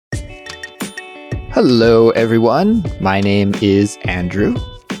Hello, everyone. My name is Andrew.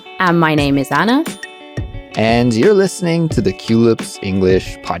 And my name is Anna. And you're listening to the Culips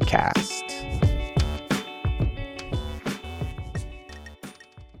English Podcast.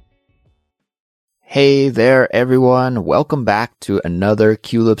 Hey there, everyone. Welcome back to another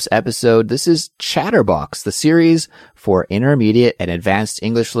Culips episode. This is Chatterbox, the series for intermediate and advanced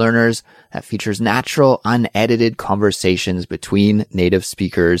English learners that features natural, unedited conversations between native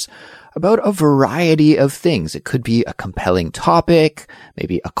speakers about a variety of things. It could be a compelling topic,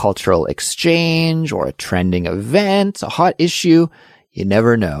 maybe a cultural exchange, or a trending event, a hot issue. You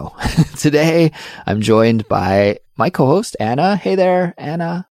never know. Today, I'm joined by my co-host, Anna. Hey there,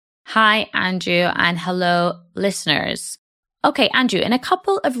 Anna. Hi, Andrew, and hello, listeners. Okay, Andrew, in a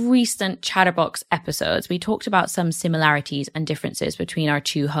couple of recent Chatterbox episodes, we talked about some similarities and differences between our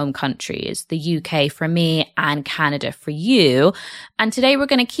two home countries, the UK for me and Canada for you. And today we're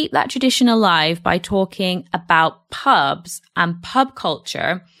going to keep that tradition alive by talking about pubs and pub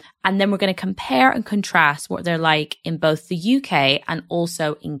culture. And then we're going to compare and contrast what they're like in both the UK and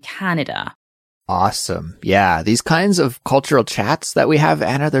also in Canada. Awesome. Yeah, these kinds of cultural chats that we have,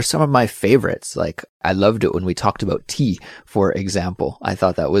 Anna, they're some of my favorites. Like, I loved it when we talked about tea, for example. I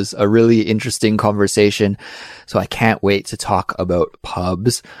thought that was a really interesting conversation. So I can't wait to talk about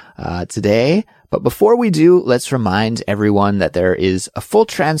pubs today. But before we do, let's remind everyone that there is a full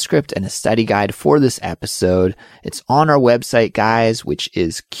transcript and a study guide for this episode. It's on our website, guys, which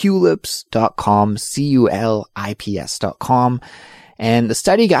is culips.com, culips.com. And the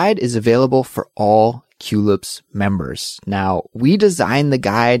study guide is available for all Culips members. Now, we designed the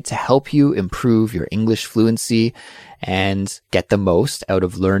guide to help you improve your English fluency and get the most out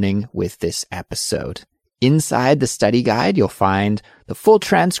of learning with this episode. Inside the study guide, you'll find the full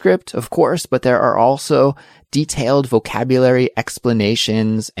transcript, of course, but there are also detailed vocabulary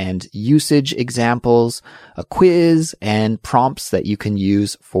explanations and usage examples, a quiz, and prompts that you can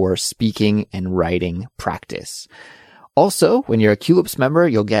use for speaking and writing practice. Also, when you're a Culips member,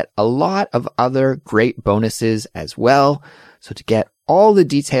 you'll get a lot of other great bonuses as well. So to get all the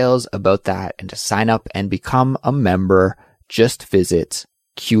details about that and to sign up and become a member, just visit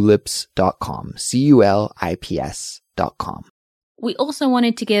culips.com, culips.com. We also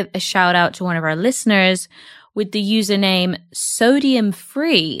wanted to give a shout out to one of our listeners with the username Sodium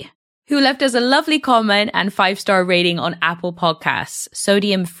Free, who left us a lovely comment and 5-star rating on Apple Podcasts.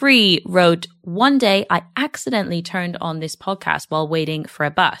 Sodium Free wrote, "One day I accidentally turned on this podcast while waiting for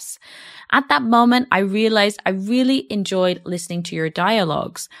a bus. At that moment, I realized I really enjoyed listening to your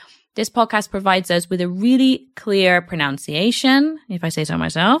dialogues. This podcast provides us with a really clear pronunciation, if I say so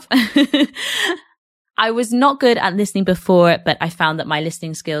myself. I was not good at listening before, but I found that my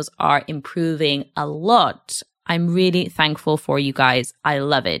listening skills are improving a lot. I'm really thankful for you guys. I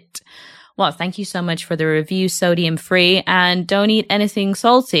love it." Well, thank you so much for the review, Sodium Free, and don't eat anything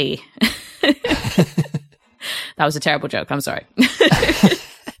salty. That was a terrible joke. I'm sorry.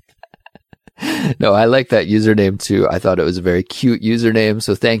 No, I like that username too. I thought it was a very cute username.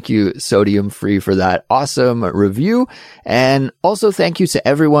 So thank you, Sodium Free, for that awesome review. And also thank you to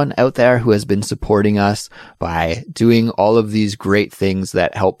everyone out there who has been supporting us by doing all of these great things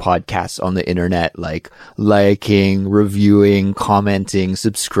that help podcasts on the internet, like liking, reviewing, commenting,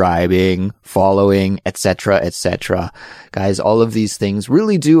 subscribing, following, etc., etc. Guys, all of these things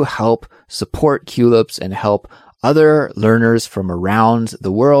really do help support Culips and help other learners from around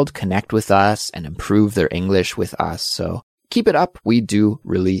the world connect with us and improve their English with us. So keep it up. We do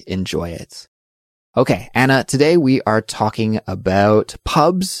really enjoy it. Okay, Anna, today we are talking about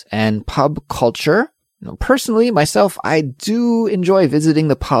pubs and pub culture. Personally, myself, I do enjoy visiting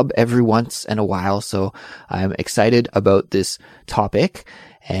the pub every once in a while, so I'm excited about this topic.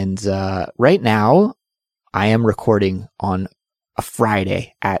 And right now, I am recording on a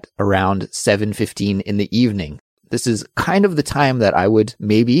Friday at around 7:15 in the evening. This is kind of the time that I would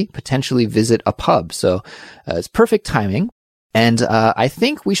maybe potentially visit a pub. So it's perfect timing. And I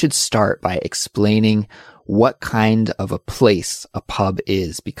think we should start by explaining what kind of a place a pub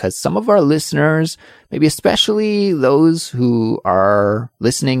is, because some of our listeners, maybe especially those who are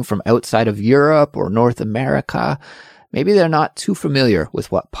listening from outside of Europe or North America, maybe they're not too familiar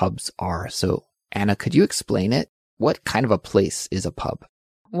with what pubs are. So Anna, could you explain it? What kind of a place is a pub?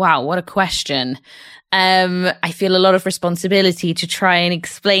 Wow, what a question. I feel a lot of responsibility to try and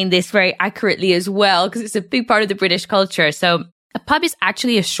explain this very accurately as well, because it's a big part of the British culture. So a pub is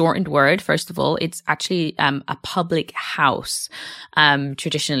actually a shortened word. First of all, it's actually a public house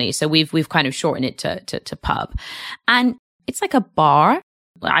traditionally. So we've kind of shortened it to pub. And it's like a bar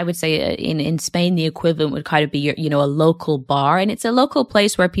I would say in Spain, the equivalent would kind of be your, a local bar. And it's a local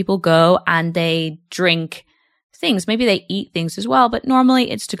place where people go and they drink things. Maybe they eat things as well, but normally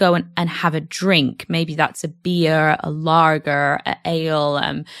it's to go and have a drink. Maybe that's a beer, a lager, a ale.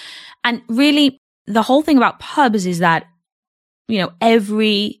 And really the whole thing about pubs is that,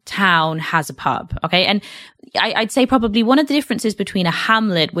 every town has a pub. Okay. And I'd say probably one of the differences between a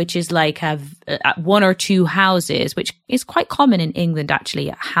hamlet, which is like one or two houses, which is quite common in England, actually,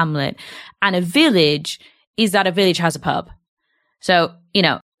 a hamlet, and a village is that a village has a pub. So,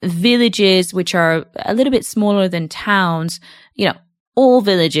 villages, which are a little bit smaller than towns, all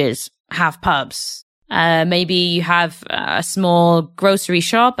villages have pubs. Maybe you have a small grocery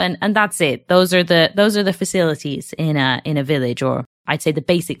shop and that's it. Those are the facilities in a village, or I'd say the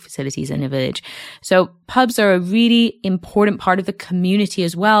basic facilities in a village. So pubs are a really important part of the community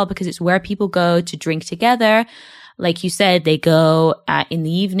as well, because it's where people go to drink together. Like you said, they go in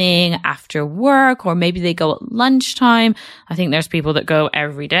the evening after work, or maybe they go at lunchtime. I think there's people that go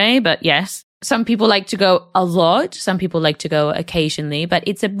every day, but yes. Some people like to go a lot. Some people like to go occasionally, but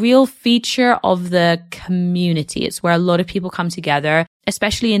it's a real feature of the community. It's where a lot of people come together,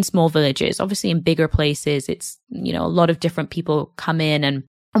 especially in small villages. Obviously in bigger places, it's, a lot of different people come in. And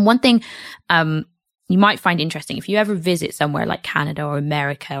one thing, you might find interesting, if you ever visit somewhere like Canada or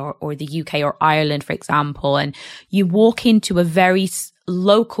America or the UK or Ireland, for example, and you walk into a very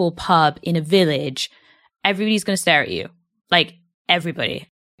local pub in a village, everybody's going to stare at you. Like everybody.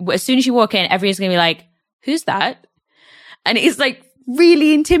 As soon as you walk in, everyone's going to be like, who's that? And it's like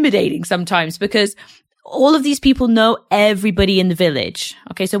really intimidating sometimes, because all of these people know everybody in the village.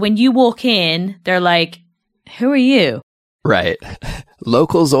 Okay. So when you walk in, they're like, who are you? Right.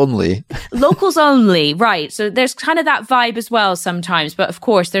 Locals only. Locals only. Right. So there's kind of that vibe as well sometimes. But of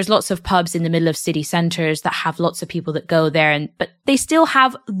course, there's lots of pubs in the middle of city centers that have lots of people that go there. But they still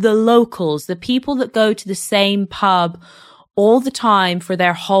have the locals, the people that go to the same pub all the time for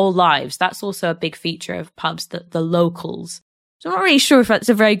their whole lives. That's also a big feature of pubs, the locals. So I'm not really sure if that's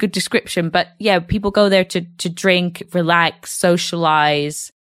a very good description, but yeah, people go there to drink, relax,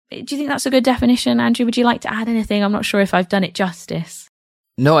 socialize. Do you think that's a good definition, Andrew? Would you like to add anything? I'm not sure if I've done it justice.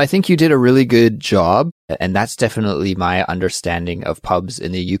 No, I think you did a really good job. And that's definitely my understanding of pubs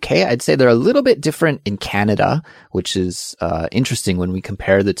in the UK. I'd say they're a little bit different in Canada, which is interesting when we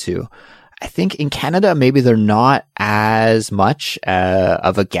compare the two. I think in Canada, maybe they're not as much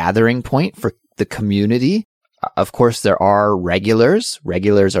of a gathering point for the community. Of course, there are regulars.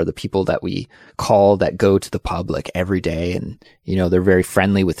 Regulars are the people that we call that go to the pub like every day. And, they're very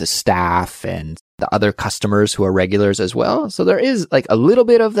friendly with the staff and the other customers who are regulars as well. So there is like a little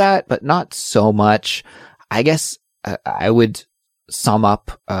bit of that, but not so much. I guess I would sum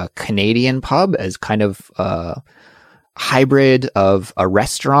up a Canadian pub as kind of hybrid of a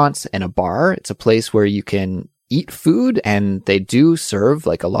restaurant and a bar. It's a place where you can eat food, and they do serve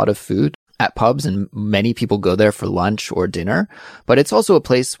like a lot of food at pubs, and many people go there for lunch or dinner. But it's also a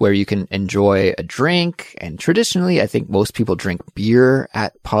place where you can enjoy a drink. And traditionally, I think most people drink beer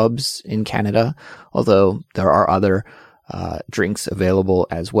at pubs in Canada, although there are other drinks available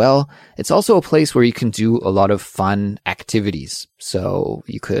as well. It's also a place where you can do a lot of fun activities. So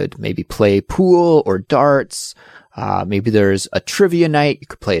you could maybe play pool or darts. Maybe there's a trivia night. You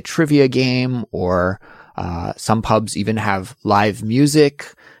could play a trivia game, or some pubs even have live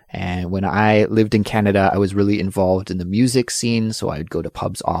music. And when I lived in Canada, I was really involved in the music scene. So I would go to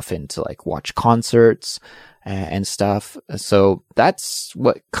pubs often to like watch concerts and stuff. So that's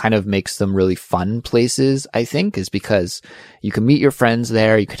what kind of makes them really fun places, I think, is because you can meet your friends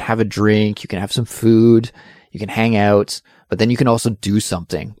there. You can have a drink. You can have some food. You can hang out, but then you can also do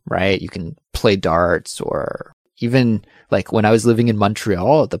something, right? You can play darts, or even like when I was living in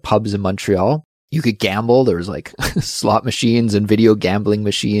Montreal, the pubs in Montreal, you could gamble. There was like slot machines and video gambling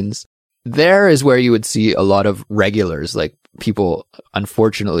machines. There is where you would see a lot of regulars, like people,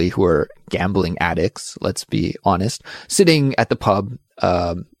 unfortunately, who are gambling addicts, let's be honest, sitting at the pub,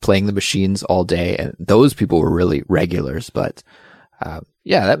 playing the machines all day. And those people were really regulars. But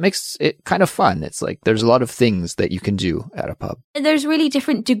yeah, that makes it kind of fun. It's like there's a lot of things that you can do at a pub. There's really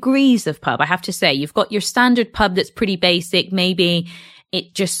different degrees of pub, I have to say. You've got your standard pub that's pretty basic. Maybe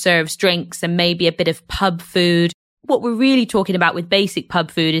it just serves drinks and maybe a bit of pub food. What we're really talking about with basic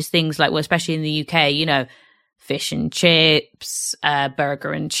pub food is things like, well, especially in the UK, fish and chips,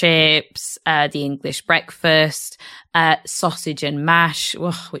 burger and chips, the English breakfast, sausage and mash,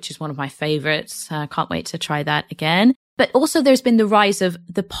 which is one of my favorites. Can't wait to try that again. But also there's been the rise of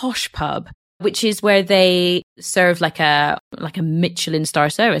the posh pub, which is where they serve like a Michelin star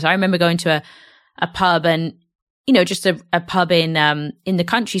service. I remember going to a pub and just a pub in the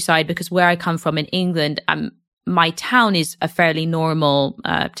countryside, because where I come from in England, my town is a fairly normal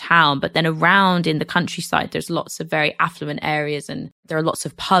town, but then around in the countryside, there's lots of very affluent areas, and there are lots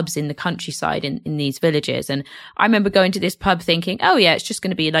of pubs in the countryside in these villages. And I remember going to this pub thinking, oh yeah, it's just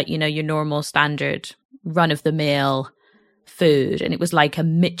going to be like, your normal standard run of the mill food. And it was like a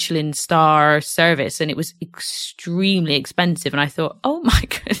Michelin star service, and it was extremely expensive. And I thought, oh my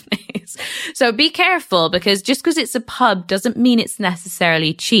goodness. So be careful, because just because it's a pub doesn't mean it's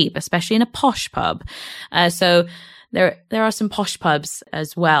necessarily cheap, especially in a posh pub. So there are some posh pubs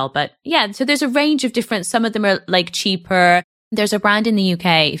as well. But yeah, so there's a range of different, some of them are like cheaper. There's a brand in the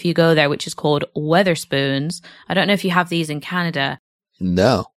UK, if you go there, which is called Wetherspoons. I don't know if you have these in Canada.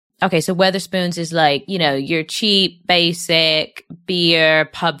 No. Okay, so Wetherspoons is like, your cheap, basic beer,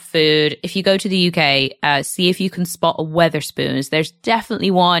 pub food. If you go to the UK, see if you can spot a Wetherspoons. There's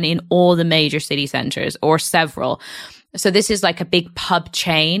definitely one in all the major city centres, or several. So this is like a big pub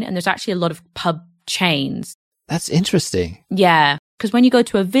chain, and there's actually a lot of pub chains. That's interesting. Yeah, because when you go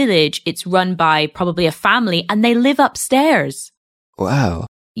to a village, it's run by probably a family, and they live upstairs. Wow.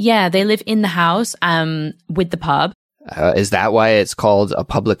 Yeah, they live in the house with the pub. Is that why it's called a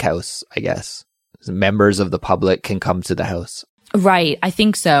public house, I guess? Members of the public can come to the house. Right, I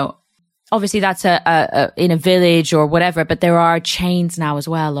think so. Obviously, that's in a village or whatever, but there are chains now as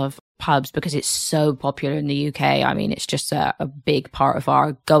well of pubs, because it's so popular in the UK. I mean, it's just a big part of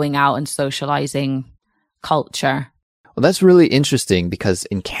our going out and socializing culture. Well, that's really interesting, because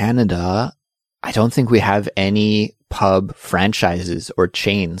in Canada, I don't think we have any pub franchises or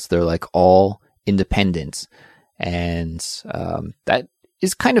chains. They're like all independent. And that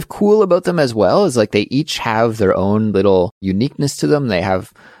is kind of cool about them as well, is like they each have their own little uniqueness to them. They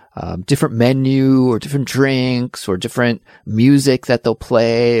have different menu or different drinks or different music that they'll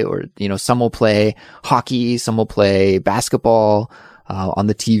play, or, some will play hockey, some will play basketball on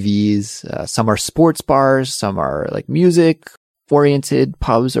the TVs. Some are sports bars, some are like music oriented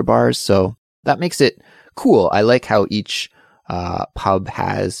pubs or bars. So that makes it cool. I like how each pub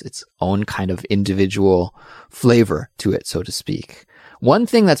has its own kind of individual flavor to it, so to speak. One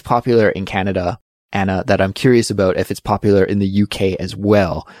thing that's popular in Canada, Anna, that I'm curious about if it's popular in the UK as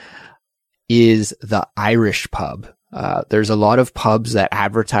well, is the Irish pub. There's a lot of pubs that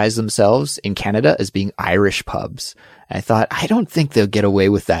advertise themselves in Canada as being Irish pubs. And I thought, I don't think they'll get away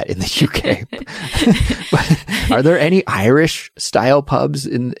with that in the UK. But are there any Irish style pubs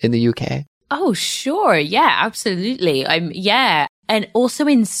in the UK? Oh, sure. Yeah, absolutely. Yeah. And also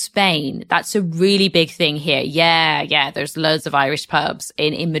in Spain, that's a really big thing here. Yeah. There's loads of Irish pubs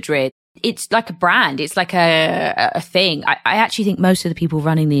in Madrid. It's like a brand. It's like a thing. I actually think most of the people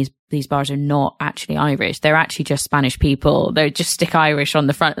running these bars are not actually Irish. They're actually just Spanish people. They just stick Irish on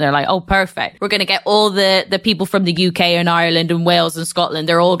the front. And they're like, oh, perfect. We're going to get all the people from the UK and Ireland and Wales and Scotland.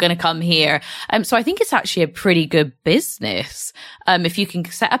 They're all going to come here. So I think it's actually a pretty good business. If you can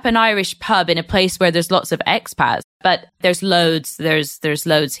set up an Irish pub in a place where there's lots of expats, but there's loads, there's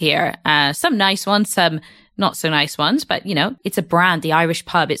loads here. Some nice ones, some not so nice ones, but it's a brand, the Irish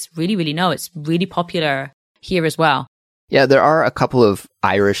pub. It's it's really popular here as well. Yeah, there are a couple of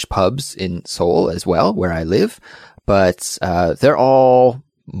Irish pubs in Seoul as well, where I live, but they're all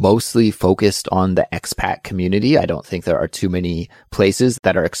mostly focused on the expat community. I don't think there are too many places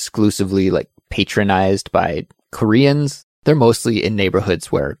that are exclusively like patronized by Koreans. They're mostly in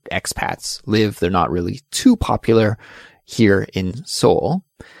neighborhoods where expats live. They're not really too popular here in Seoul.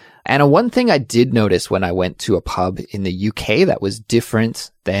 And one thing I did notice when I went to a pub in the UK that was different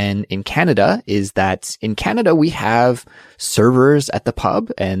than in Canada is that in Canada, we have servers at the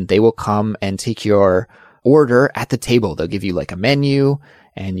pub, and they will come and take your order at the table. They'll give you like a menu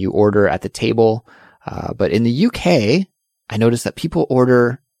and you order at the table. But in the UK, I noticed that people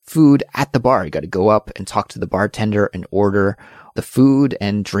order food at the bar. You got to go up and talk to the bartender and order the food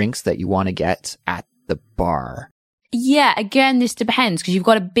and drinks that you want to get at the bar. Yeah, again, this depends, because you've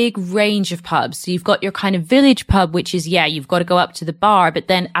got a big range of pubs. So you've got your kind of village pub, which is, you've got to go up to the bar. But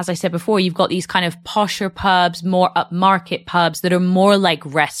then, as I said before, you've got these kind of posher pubs, more upmarket pubs that are more like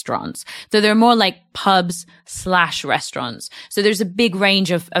restaurants. So they're more like pubs/restaurants. So there's a big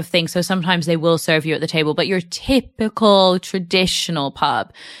range of things. So sometimes they will serve you at the table, but your typical traditional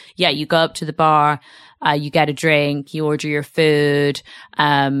pub, you go up to the bar. You get a drink, you order your food,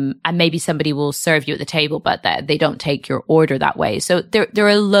 and maybe somebody will serve you at the table, but they don't take your order that way. So there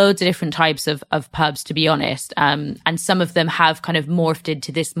are loads of different types of pubs, to be honest. And some of them have kind of morphed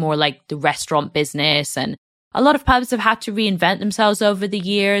into this more like the restaurant business. And A lot of pubs have had to reinvent themselves over the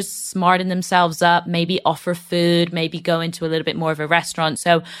years, smarten themselves up, maybe offer food, maybe go into a little bit more of a restaurant.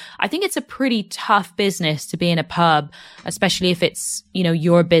 So I think it's a pretty tough business to be in a pub, especially if it's,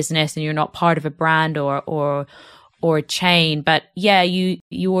 your business and you're not part of a brand or a chain. But yeah,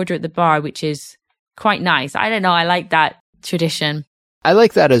 you order at the bar, which is quite nice. I don't know. I like that tradition. I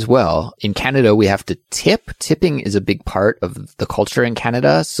like that as well. In Canada, we have to tip. Tipping is a big part of the culture in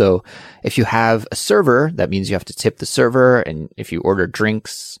Canada. So if you have a server, that means you have to tip the server. And if you order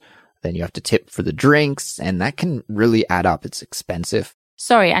drinks, then you have to tip for the drinks. And that can really add up. It's expensive.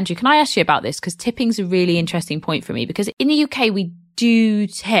 Sorry, Andrew, can I ask you about this? Because tipping's a really interesting point for me. Because in the UK, we do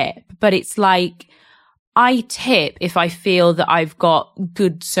tip, but it's like I tip if I feel that I've got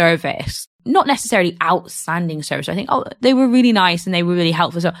good service. Not necessarily outstanding service. I think, they were really nice and they were really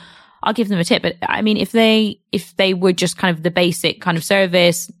helpful, so I'll give them a tip. But I mean, if they were just kind of the basic kind of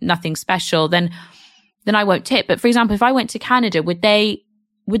service, nothing special, then I won't tip. But for example, if I went to Canada, would they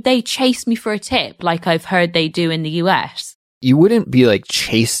chase me for a tip like I've heard they do in the US? You wouldn't be like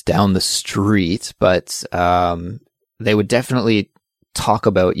chased down the street, but they would definitely talk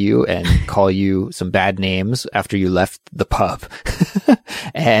about you and call you some bad names after you left the pub.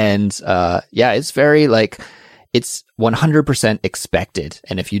 And it's very it's 100% expected.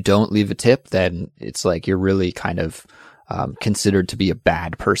 And if you don't leave a tip, then it's like you're really kind of considered to be a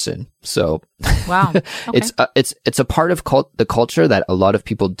bad person. So wow. Okay. It's a part of the culture that a lot of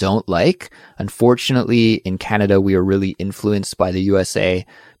people don't like. Unfortunately, in Canada, we are really influenced by the USA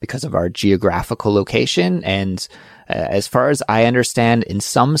because of our geographical location. And as far as I understand, in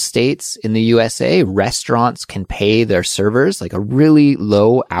some states in the USA, restaurants can pay their servers like a really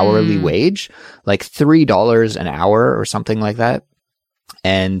low hourly wage, like $3 an hour or something like that.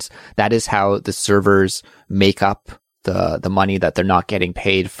 And that is how the servers make up the money that they're not getting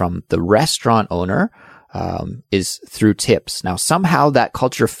paid from the restaurant owner, is through tips. Now, somehow that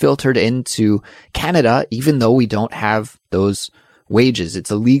culture filtered into Canada, even though we don't have those wages.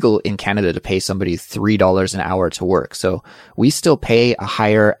 It's illegal in Canada to pay somebody $3 an hour to work. So we still pay a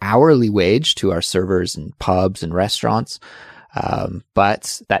higher hourly wage to our servers and pubs and restaurants.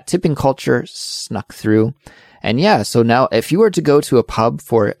 But that tipping culture snuck through. And yeah, so now if you were to go to a pub,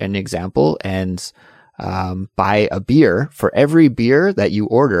 for an example, and buy a beer, for every beer that you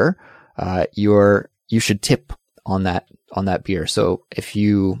order, you should tip on that beer. So if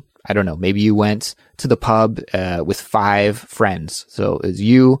you, I don't know, maybe you went to the pub with 5 friends. So it was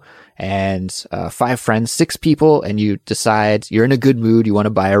you and 5 friends, 6 people, and you decide you're in a good mood. You want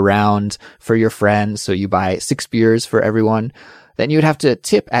to buy a round for your friends. So you buy 6 beers for everyone. Then you'd have to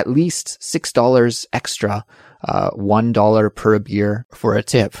tip at least $6 extra, $1 per beer for a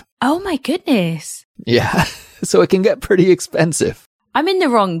tip. Oh my goodness. Yeah. So it can get pretty expensive. I'm in the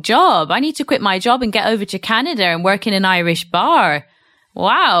wrong job. I need to quit my job and get over to Canada and work in an Irish bar.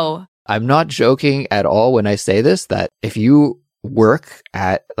 Wow. I'm not joking at all when I say this, that if you work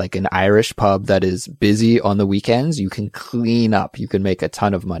at like an Irish pub that is busy on the weekends, you can clean up. You can make a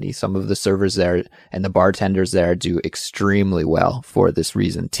ton of money. Some of the servers there and the bartenders there do extremely well for this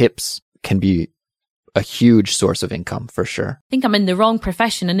reason. Tips can be a huge source of income for sure. I think I'm in the wrong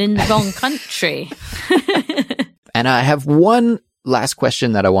profession and in the wrong country. And I have one last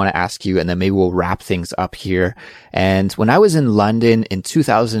question that I want to ask you, and then maybe we'll wrap things up here. And when I was in London in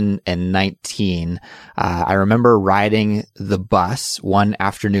 2019, I remember riding the bus one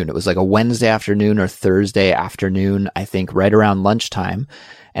afternoon. It was like a Wednesday afternoon or Thursday afternoon, I think, right around lunchtime.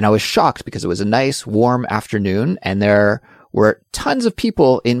 And I was shocked because it was a nice warm afternoon and there were tons of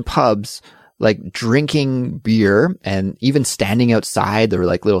people in pubs like drinking beer and even standing outside. There were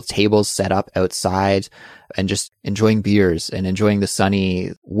like little tables set up outside and just enjoying beers and enjoying the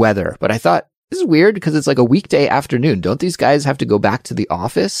sunny weather. But I thought, this is weird because it's like a weekday afternoon. Don't these guys have to go back to the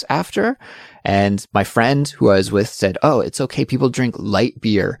office after? And my friend who I was with said, oh, it's okay. People drink light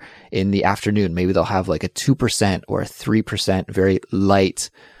beer in the afternoon. Maybe they'll have like a 2% or a 3% very light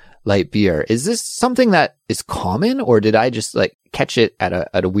beer. Is this something that is common, or did I just like catch it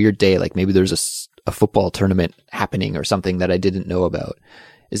at a weird day? Like maybe there's a football tournament happening or something that I didn't know about.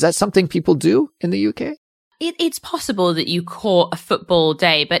 Is that something people do in the UK? It's possible that you caught a football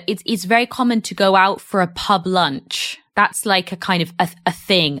day, but it's very common to go out for a pub lunch. That's like a kind of a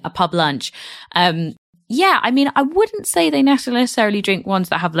thing, a pub lunch. Yeah, I mean, I wouldn't say they necessarily drink ones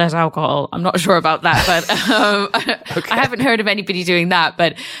that have less alcohol. I'm not sure about that, but Okay. I haven't heard of anybody doing that.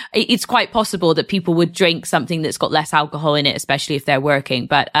 But it's quite possible that people would drink something that's got less alcohol in it, especially if they're working.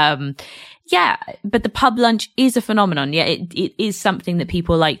 But yeah, but the pub lunch is a phenomenon. Yeah, it is something that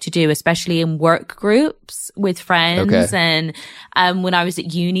people like to do, especially in work groups with friends. Okay. And when I was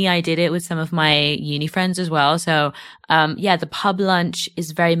at uni, I did it with some of my uni friends as well. So yeah, the pub lunch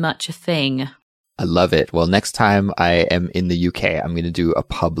is very much a thing. I love it. Well, next time I am in the UK, I'm going to do a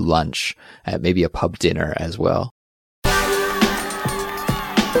pub lunch, maybe a pub dinner as well.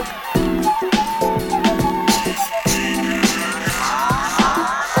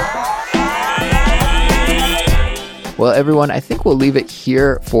 Well, everyone, I think we'll leave it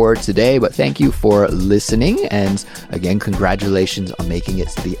here for today, but thank you for listening. And again, congratulations on making it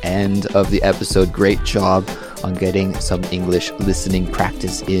to the end of the episode. Great job on getting some English listening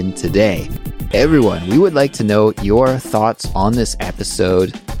practice in today. Everyone, we would like to know your thoughts on this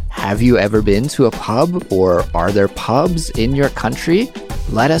episode. Have you ever been to a pub, or are there pubs in your country?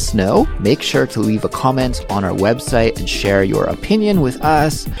 Let us know. Make sure to leave a comment on our website and share your opinion with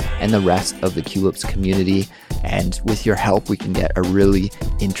us and the rest of the Culips community. And with your help, we can get a really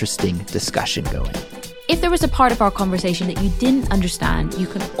interesting discussion going. If there was a part of our conversation that you didn't understand, you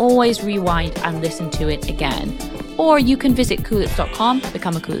can always rewind and listen to it again. Or you can visit culips.com,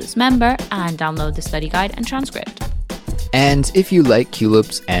 become a Culips member, and download the study guide and transcript. And if you like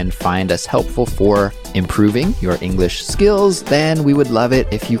Culips and find us helpful for improving your English skills, then we would love it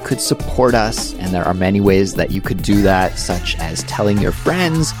if you could support us. And there are many ways that you could do that, such as telling your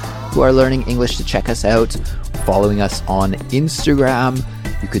friends who are learning English to check us out, following us on Instagram.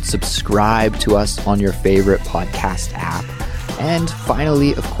 You could subscribe to us on your favorite podcast app. And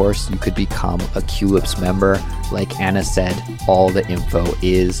finally, of course, you could become a Culips member. Like Anna said, all the info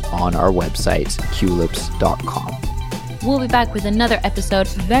is on our website, culips.com. We'll be back with another episode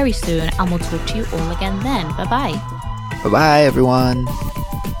very soon, and we'll talk to you all again then. Bye-bye. Bye-bye, everyone.